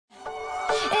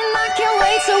can't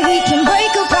wait so we can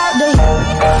break apart the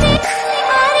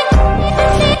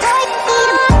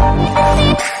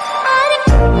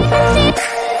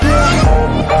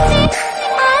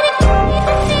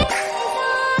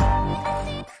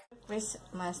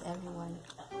Christmas, everyone.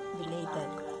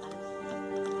 Belated.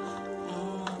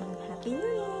 And Happy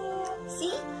New Year.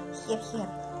 See?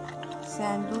 Here. So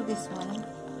I'll do this one.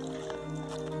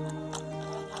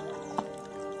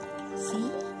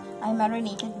 See? I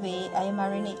marinate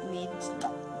with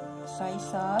soy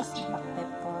sauce, black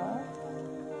pepper,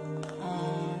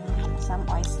 and some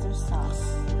oyster sauce.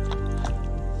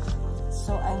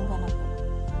 So I'm gonna put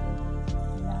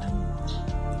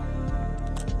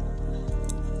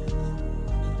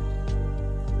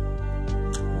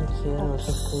here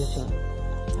also crazy.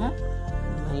 huh?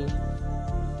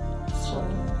 So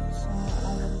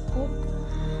I'll put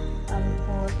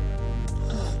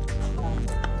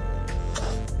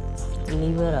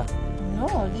liver.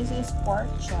 no, this is pork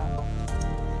chop.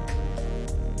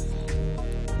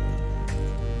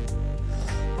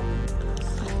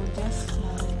 So just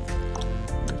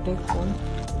Take one.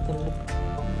 You can look.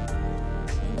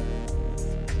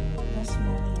 just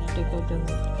marinate. Take out the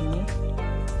here.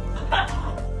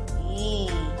 Hey.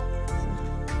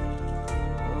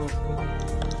 Okay.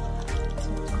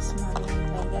 So just marinate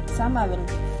like that. Some I will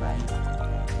deep fry.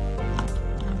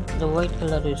 The white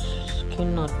color is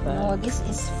skin, not fat. No, this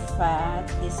is fat.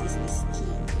 This is the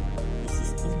skin. This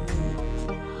is the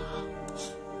meat.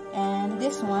 And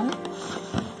this one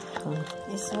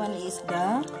is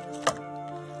the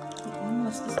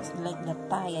almost, this is like the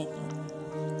thigh, I think.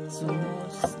 So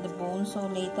it's the bone. So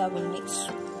later we'll make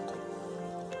soup.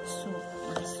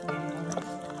 This one.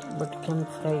 But can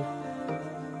fry.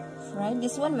 Fry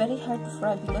this one very hard to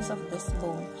fry because of this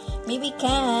bone. Maybe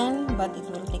can, but it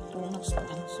will take too much time.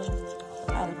 So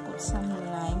I'll put some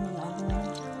lime in other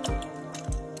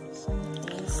some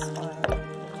taste or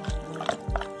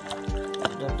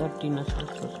The dirtiness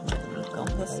also will come.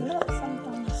 there's not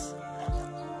sometimes.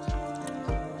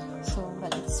 So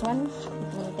but this one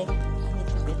it will take a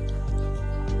little bit.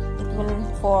 It will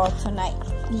for tonight,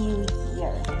 New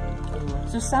Year.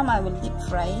 So some I will deep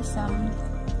fry, some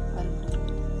I'll do.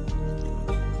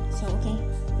 So okay.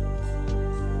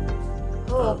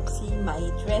 Oh, see my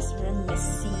dress very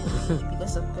messy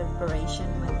because of preparation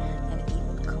and it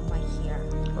will come my hair.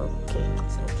 Okay.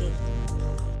 So okay.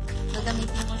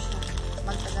 Gagamitin ko siya.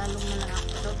 Magtagalog na lang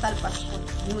ako. Total Pasko.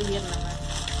 New Year naman.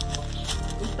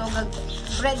 Ito,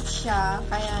 bread siya.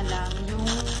 Kaya lang, yung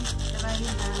try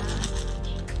na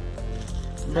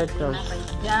Breadcrumbs.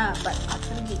 yeah, but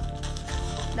actually,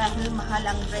 dahil mahal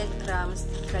ang breadcrumbs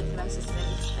is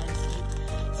very expensive.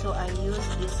 So I use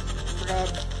this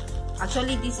bread.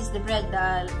 Actually, this is the bread,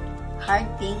 the hard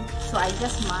thing. So I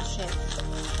just mash it.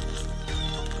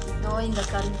 Ito in the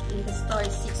store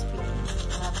is 6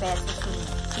 pesos.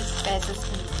 6 pesos.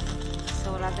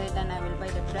 So rather than I will buy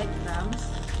the breadcrumbs.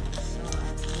 So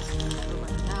I'm just going to do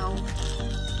it now.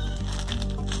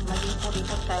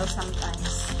 Mag-import tayo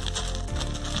sometimes.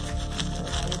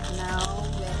 Now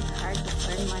very hard to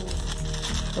earn money.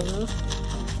 Can you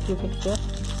keep it there?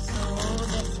 So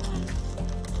this one.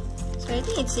 So I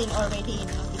think it's in already in.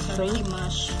 It's already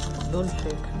mashed. Don't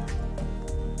shake.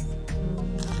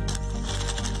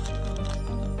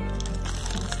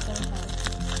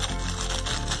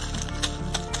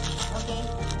 Okay.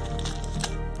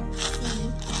 See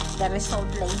the result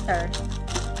later.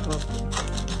 Okay.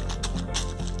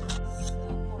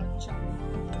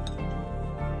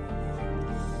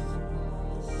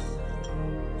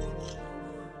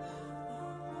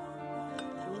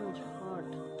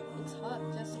 It's hot,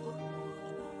 just put.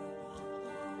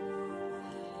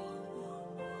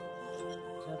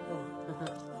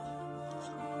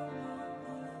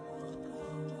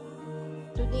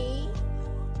 Today,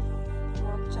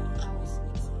 pork chop now is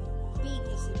big,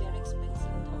 is very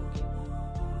expensive. Okay.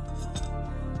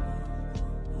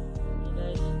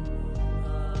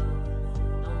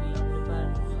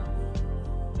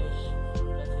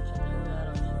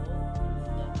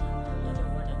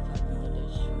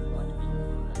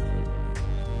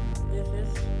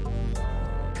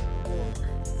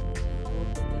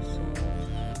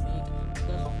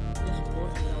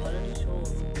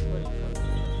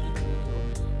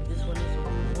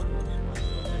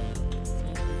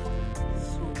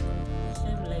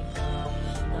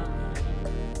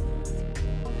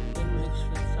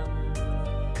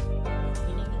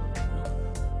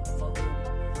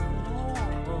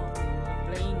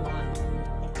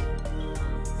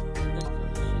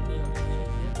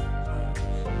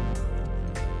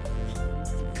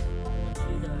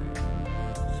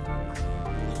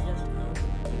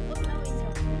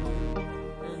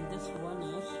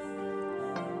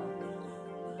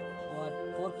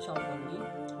 salt only.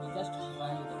 We just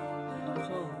fried.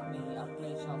 Also we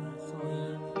apply some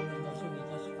soy. And also we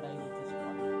just fry with this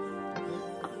one. Okay.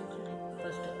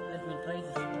 First let me try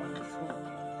this one. So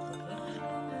okay.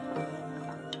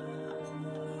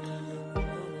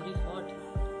 Very hot.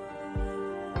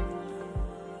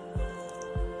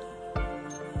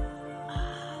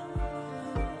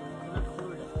 Not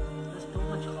cold. It's too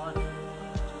much hot.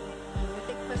 You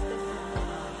take first this one.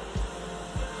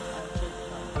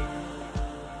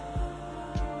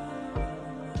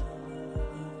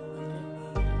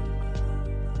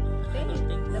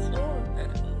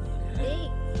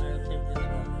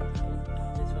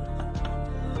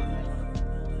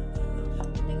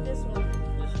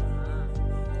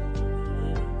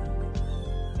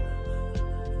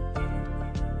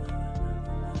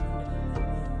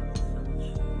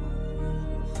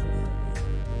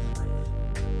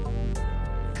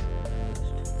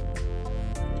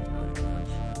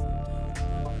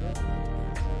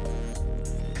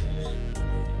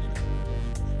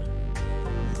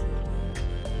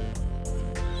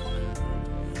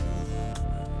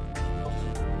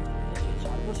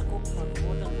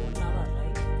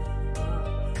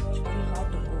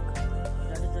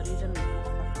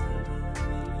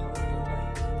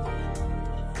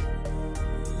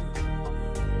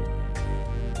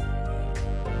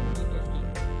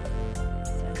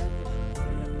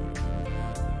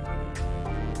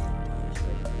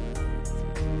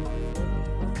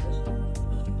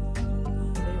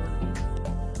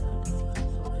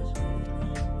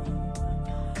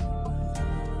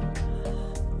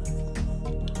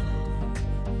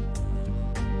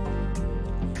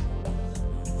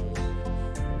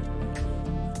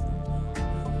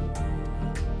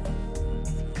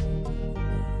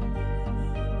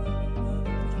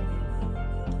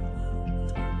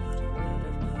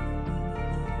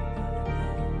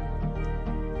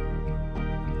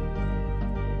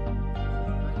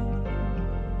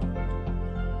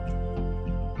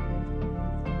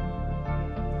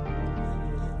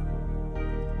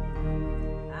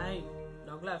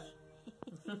 Douglas.